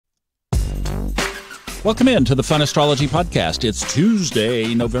Welcome in to the Fun Astrology Podcast. It's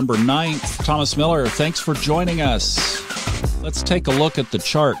Tuesday, November 9th. Thomas Miller, thanks for joining us. Let's take a look at the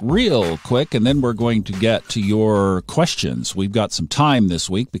chart real quick, and then we're going to get to your questions. We've got some time this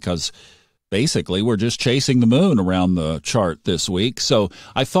week because basically we're just chasing the moon around the chart this week. So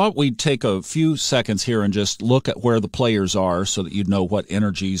I thought we'd take a few seconds here and just look at where the players are so that you'd know what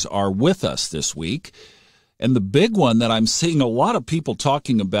energies are with us this week. And the big one that I'm seeing a lot of people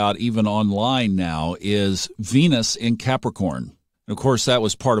talking about even online now is Venus in Capricorn. And of course, that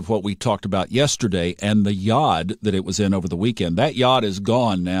was part of what we talked about yesterday and the yod that it was in over the weekend. That yod is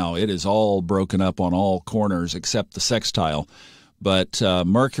gone now. It is all broken up on all corners except the sextile. But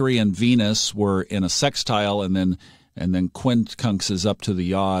Mercury and Venus were in a sextile and then quincunxes up to the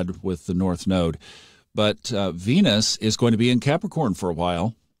yod with the north node. But Venus is going to be in Capricorn for a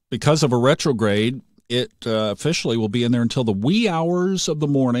while because of a retrograde. It officially will be in there until the wee hours of the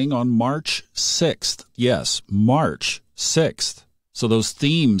morning on March 6th. Yes, March 6th. So those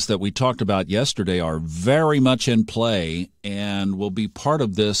themes that we talked about yesterday are very much in play and will be part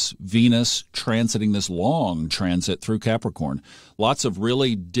of this Venus transiting this long transit through Capricorn. Lots of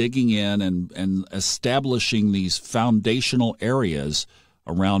really digging in and establishing these foundational areas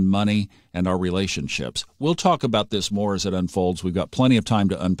around money and our relationships. We'll talk about this more as it unfolds. We've got plenty of time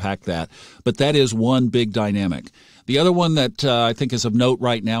to unpack that, but that is one big dynamic. The other one that I think is of note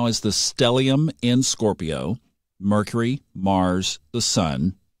right now is the stellium in Scorpio, Mercury, Mars, the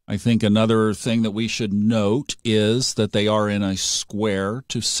Sun. I think another thing that we should note is that they are in a square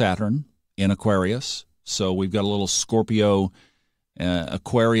to Saturn in Aquarius. So we've got a little Scorpio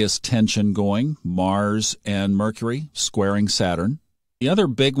Aquarius tension going, Mars and Mercury squaring Saturn. The other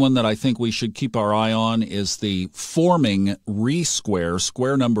big one that I think we should keep our eye on is the forming re-square,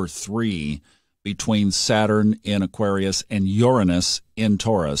 square number 3, between Saturn in Aquarius and Uranus in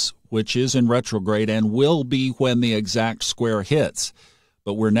Taurus, which is in retrograde and will be when the exact square hits.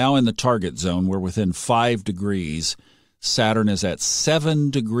 But we're now in the target zone. We're within 5 degrees. Saturn is at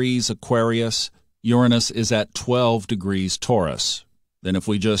 7 degrees Aquarius. Uranus is at 12 degrees Taurus. Then if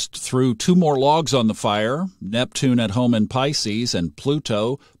we just threw 2 more logs on the fire, Neptune at home in Pisces and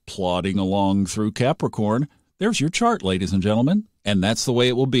Pluto plodding along through Capricorn, there's your chart, ladies and gentlemen. And that's the way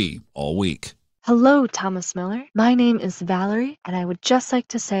it will be all week. Hello, Thomas Miller. My name is Valerie, and I would just like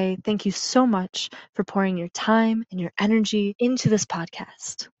to say thank you so much for pouring your time and your energy into this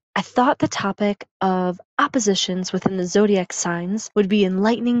podcast. I thought the topic of oppositions within the zodiac signs would be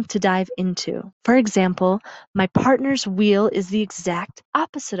enlightening to dive into. For example, my partner's wheel is the exact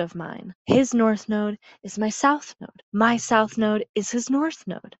opposite of mine. His north node is my south node. My south node is his north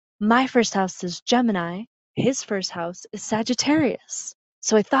node. My first house is Gemini. His first house is Sagittarius.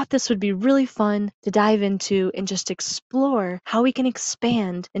 So I thought this would be really fun to dive into and just explore how we can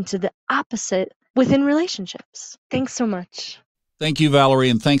expand into the opposite within relationships. Thanks so much. Thank you,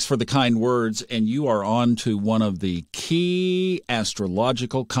 Valerie, and thanks for the kind words. And you are on to one of the key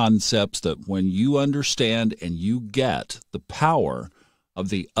astrological concepts that when you understand and you get the power of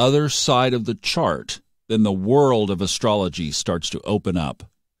the other side of the chart, then the world of astrology starts to open up.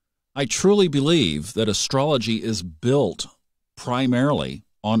 I truly believe that astrology is built primarily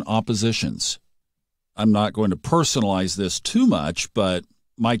on oppositions. I'm not going to personalize this too much, but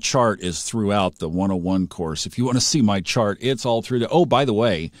my chart is throughout the 101 course. If you want to see my chart, it's all through the... Oh, by the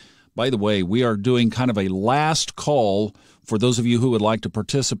way, we are doing kind of a last call for those of you who would like to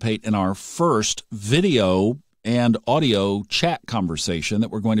participate in our first video and audio chat conversation that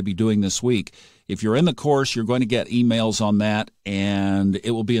we're going to be doing this week. If you're in the course, you're going to get emails on that, and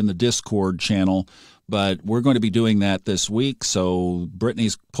it will be in the Discord channel. But we're going to be doing that this week, so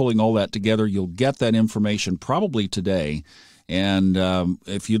Brittany's pulling all that together. You'll get that information probably today. And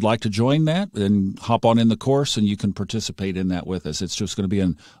if you'd like to join that, then hop on in the course and you can participate in that with us. It's just going to be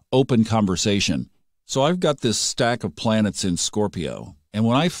an open conversation. So I've got this stack of planets in Scorpio. And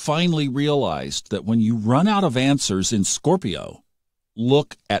when I finally realized that when you run out of answers in Scorpio,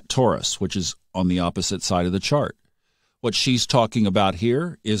 look at Taurus, which is on the opposite side of the chart. What she's talking about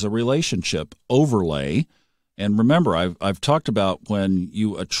here is a relationship overlay. And remember, I've talked about when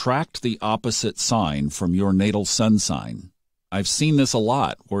you attract the opposite sign from your natal sun sign. I've seen this a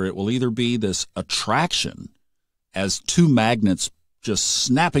lot, where it will either be this attraction as 2 magnets just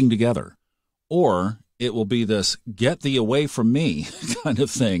snapping together, or it will be this get thee away from me kind of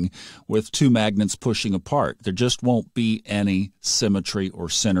thing with 2 magnets pushing apart. There just won't be any symmetry or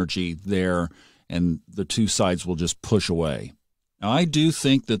synergy there, and the 2 sides will just push away. Now, I do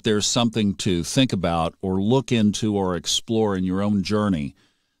think that there's something to think about or look into or explore in your own journey,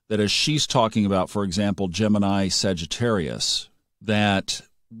 that as she's talking about, for example, Gemini, Sagittarius, that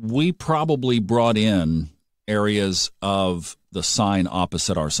we probably brought in areas of the sign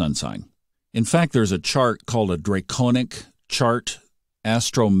opposite our sun sign. In fact, there's a chart called a draconic chart.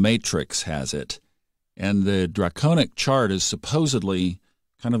 Astromatrix has it. And the draconic chart is supposedly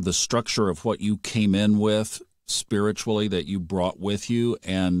kind of the structure of what you came in with spiritually that you brought with you.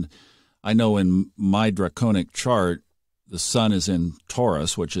 And I know in my draconic chart, the sun is in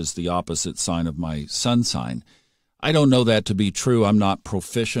Taurus, which is the opposite sign of my sun sign. I don't know that to be true. I'm not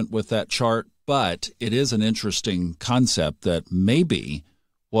proficient with that chart, but it is an interesting concept that maybe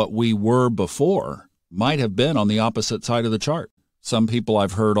what we were before might have been on the opposite side of the chart. Some people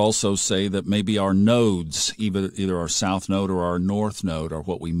I've heard also say that maybe our nodes, either our south node or our north node, are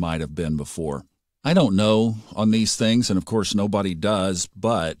what we might have been before. I don't know on these things, and of course nobody does,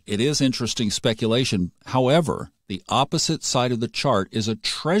 but it is interesting speculation. However, the opposite side of the chart is a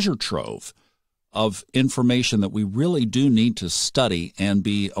treasure trove of information that we really do need to study and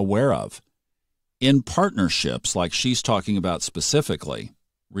be aware of. In partnerships, like she's talking about specifically,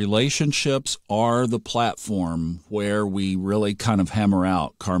 relationships are the platform where we really kind of hammer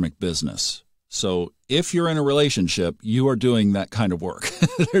out karmic business. So if you're in a relationship, you are doing that kind of work.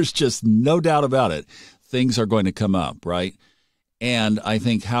 There's just no doubt about it. Things are going to come up, right? And I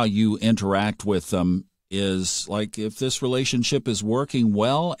think how you interact with them is like, if this relationship is working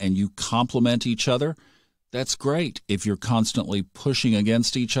well and you complement each other, that's great. If you're constantly pushing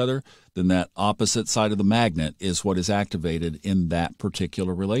against each other, then that opposite side of the magnet is what is activated in that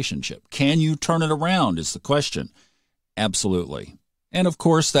particular relationship. Can you turn it around is the question. Absolutely. And of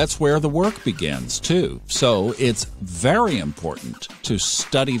course, that's where the work begins too. So it's very important to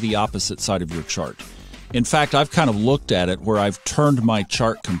study the opposite side of your chart. In fact, I've kind of looked at it where I've turned my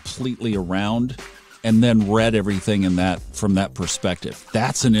chart completely around and then read everything in that from that perspective.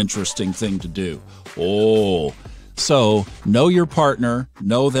 That's an interesting thing to do. So know your partner,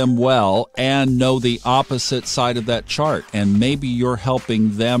 know them well, and know the opposite side of that chart. And maybe you're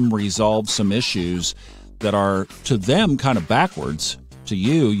helping them resolve some issues that are to them kind of backwards. To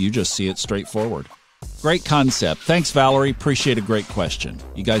you, you just see it straightforward. Great concept. Thanks, Valerie. Appreciate a great question.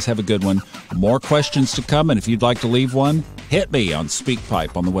 You guys have a good one. More questions to come, and if you'd like to leave one, hit me on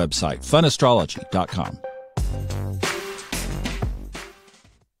SpeakPipe on the website, funastrology.com.